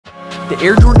The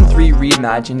Air Jordan 3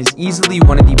 Reimagined is easily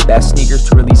one of the best sneakers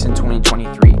to release in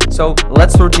 2023. So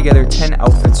let's throw together 10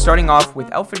 outfits, starting off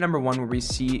with outfit number 1, where we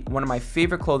see one of my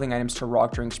favorite clothing items to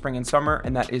rock during spring and summer,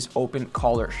 and that is open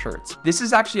collar shirts. This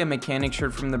is actually a mechanic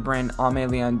shirt from the brand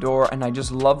Reimagined, and I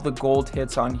just love the gold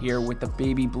hits on here with the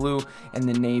baby blue and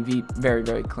the navy. Very,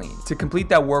 very clean. To complete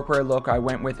that workwear look, I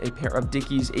went with a pair of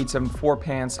Dickies 874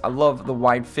 pants. I love the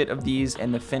wide fit of these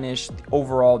and the finish.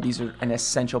 Overall, these are an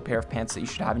essential pair of pants that you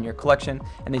should have in your collection,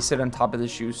 and they sit on top of the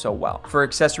shoes so well. For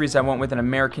accessories, I went with an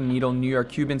American Needle New York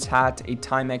Cubans hat, a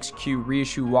Timex Q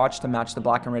reissue watch to match the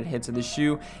black and red hits of the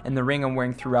shoe, and the ring I'm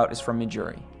wearing throughout is from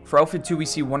Missouri. For outfit 2, we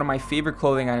see one of my favorite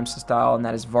clothing items to style, and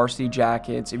that is Varsity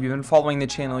jackets. If you've been following the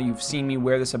channel, you've seen me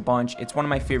wear this a bunch. It's one of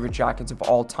my favorite jackets of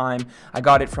all time. I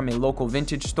got it from a local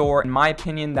vintage store. In my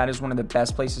opinion, that is one of the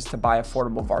best places to buy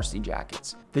affordable Varsity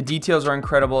jackets. The details are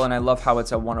incredible, and I love how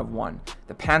it's a one of one.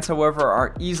 The pants, however,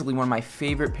 are easily one of my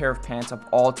favorite pair of pants of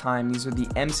all time. These are the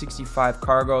M65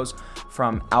 cargos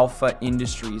from Alpha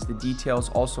Industries. The details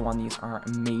also on these are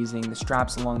amazing. The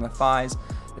straps along the thighs,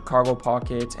 the cargo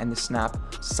pockets, and the snap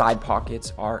side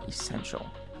pockets are essential.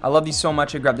 I love these so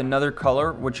much, I grabbed another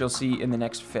color, which you'll see in the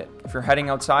next fit. If you're heading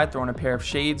outside, throw in a pair of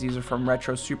shades. These are from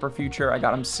Retro Super Future. I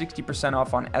got them 60%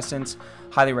 off on Essence.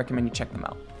 Highly recommend you check them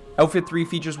out. Outfit 3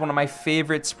 features one of my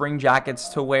favorite spring jackets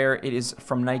to wear. It is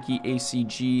from Nike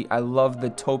ACG. I love the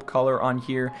taupe color on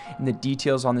here, and the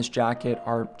details on this jacket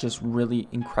are just really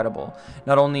incredible.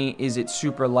 Not only is it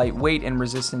super lightweight and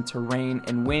resistant to rain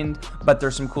and wind, but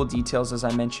there's some cool details, as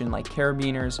I mentioned, like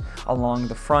carabiners along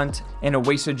the front and a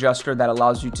waist adjuster that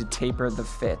allows you to taper the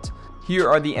fit. Here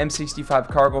are the M65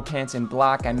 cargo pants in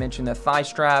black. I mentioned the thigh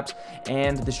straps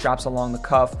and the straps along the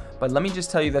cuff, but let me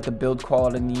just tell you that the build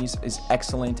quality in these is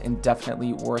excellent and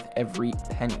definitely worth every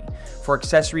penny. For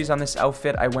accessories on this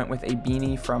outfit, I went with a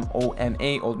beanie from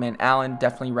OMA, Old Man Allen.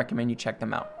 Definitely recommend you check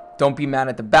them out. Don't be mad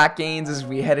at the back gains as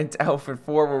we head into outfit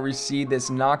 4, where we see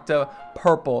this Nocta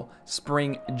purple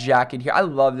spring jacket here. I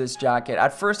love this jacket.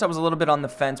 At first, I was a little bit on the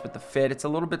fence with the fit. It's a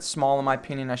little bit small in my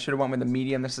opinion. I should have went with a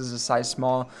medium. This is a size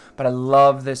small, but I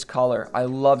love this color. I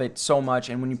love it so much,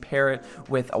 and when you pair it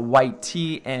with a white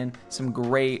tee and some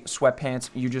gray sweatpants,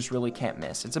 you just really can't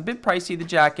miss. It's a bit pricey, the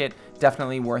jacket,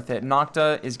 definitely worth it.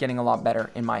 Nocta is getting a lot better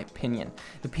in my opinion.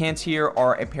 The pants here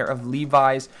are a pair of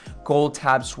Levi's gold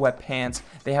tab sweatpants.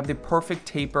 They have the perfect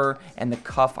taper and the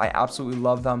cuff. I absolutely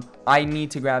love them. I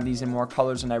need to grab these in more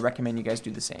colors, and I recommend you guys do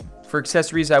the same. For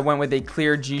accessories, I went with a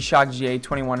clear G-Shock GA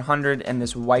 2100 and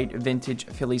this white vintage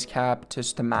Phillies cap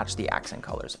just to match the accent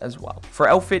colors as well. For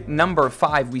outfit number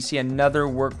 5, we see another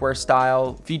workwear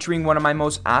style featuring one of my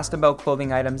most asked about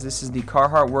clothing items. This is the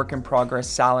Carhartt Work in Progress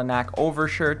Salonak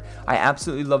overshirt. I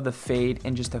absolutely love the fade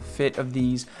and just the fit of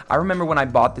these. I remember when I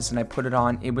bought this and I put it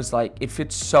on, it was like, it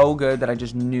fits so good that I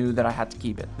just knew that I had to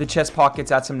keep it. The chest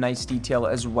pockets add some nice detail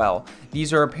as well.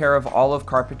 These are a pair of olive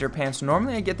carpenter pants.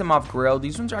 Normally I get them off Grailed.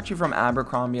 These ones are actually from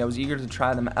Abercrombie. I was eager to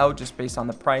try them out just based on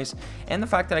the price and the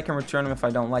fact that I can return them if I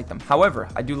don't like them. However,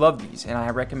 I do love these, and I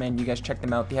recommend you guys check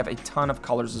them out. They have a ton of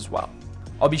colors as well.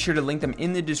 I'll be sure to link them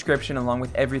in the description along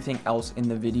with everything else in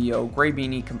the video. Gray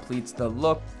beanie completes the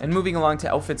look. And moving along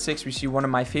to outfit 6, we see one of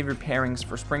my favorite pairings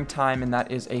for springtime, and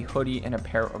that is a hoodie and a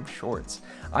pair of shorts.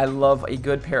 I love a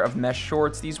good pair of mesh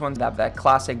shorts. These ones have that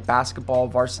classic basketball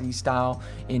varsity style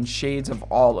in shades of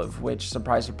olive, which,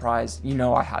 surprise, surprise, you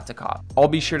know I had to cop. I'll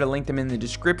be sure to link them in the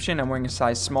description. I'm wearing a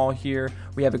size small here.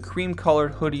 We have a cream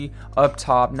colored hoodie up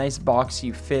top, nice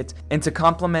boxy fit. And to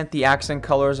complement the accent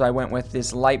colors, I went with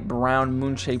this light brown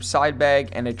moon-shaped side bag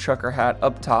and a trucker hat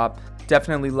up top.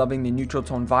 Definitely loving the neutral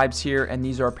tone vibes here, and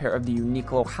these are a pair of the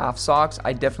Uniqlo half socks.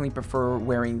 I definitely prefer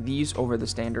wearing these over the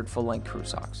standard full-length crew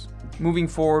socks. Moving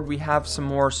forward, we have some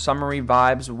more summery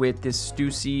vibes with this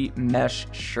Stussy mesh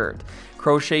shirt.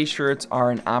 Crochet shirts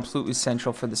are an absolute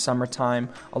essential for the summertime.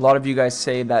 A lot of you guys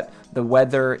say that the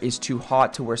weather is too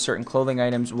hot to wear certain clothing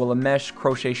items. Well, a mesh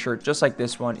crochet shirt just like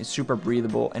this one is super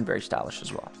breathable and very stylish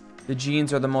as well. The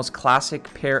jeans are the most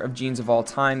classic pair of jeans of all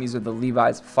time. These are the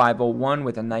Levi's 501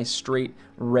 with a nice straight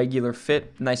regular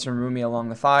fit, nice and roomy along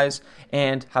the thighs,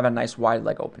 and have a nice wide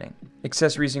leg opening.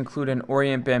 Accessories include an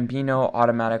Orient Bambino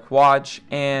automatic watch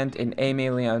and an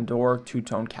Aimé Leon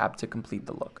two-tone cap to complete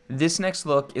the look. This next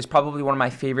look is probably one of my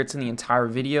favorites in the entire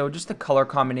video. Just the color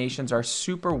combinations are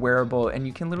super wearable, and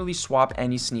you can literally swap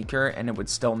any sneaker and it would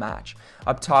still match.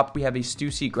 Up top, we have a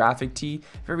Stussy graphic tee,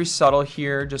 very subtle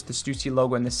here, just the Stussy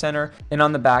logo in the center, and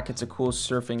on the back, it's a cool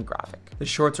surfing graphic. The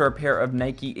shorts are a pair of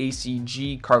Nike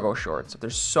ACG cargo shorts.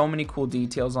 There's so many cool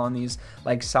details on these,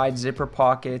 like side zipper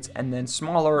pockets and then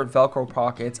smaller Velcro Velcro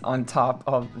pockets on top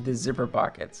of the zipper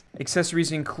pockets.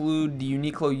 Accessories include the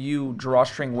Uniqlo U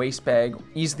drawstring waist bag,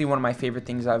 easily one of my favorite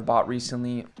things I've bought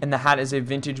recently. And the hat is a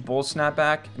vintage bull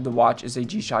snapback. The watch is a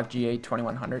G-Shock GA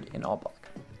 2100 in all black.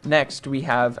 Next, we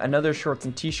have another shorts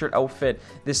and t-shirt outfit,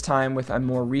 this time with a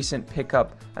more recent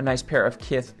pickup, a nice pair of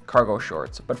Kith cargo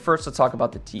shorts. But first, let's talk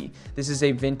about the tee. This is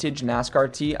a vintage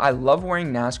NASCAR tee. I love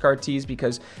wearing NASCAR tees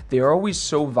because they are always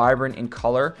so vibrant in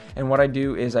color. And what I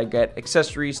do is I get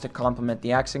accessories to complement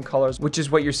the accent colors, which is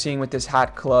what you're seeing with this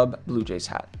Hat Club Blue Jays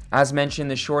hat. As mentioned,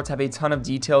 the shorts have a ton of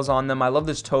details on them. I love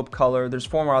this taupe color. There's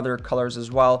 4 more other colors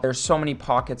as well. There's so many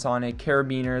pockets on it,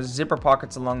 carabiners, zipper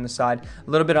pockets along the side, a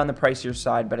little bit on the pricier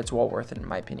side, but it's well worth it in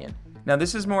my opinion. Now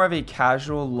this is more of a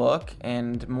casual look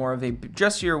and more of a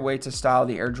dressier way to style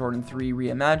the Air Jordan 3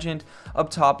 Reimagined.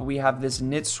 Up top we have this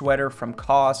knit sweater from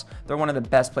COS. They're one of the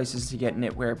best places to get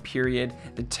knitwear, period.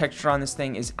 The texture on this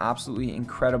thing is absolutely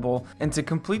incredible. And to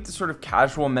complete the sort of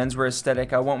casual menswear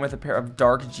aesthetic, I went with a pair of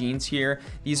dark jeans here.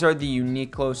 These are the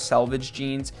Uniqlo Selvage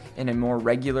jeans in a more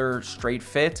regular straight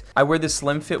fit. I wear the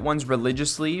slim fit ones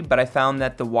religiously, but I found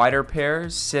that the wider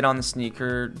pairs sit on the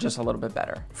sneaker just a little bit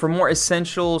better. For more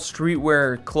essential streetwear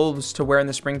clothes to wear in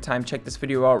the springtime, check this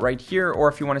video out right here. Or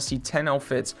if you want to see 10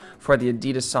 outfits for the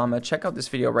Adidas Samba, check out this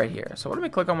video right here. So let me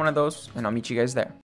click on one of those and I'll meet you guys there.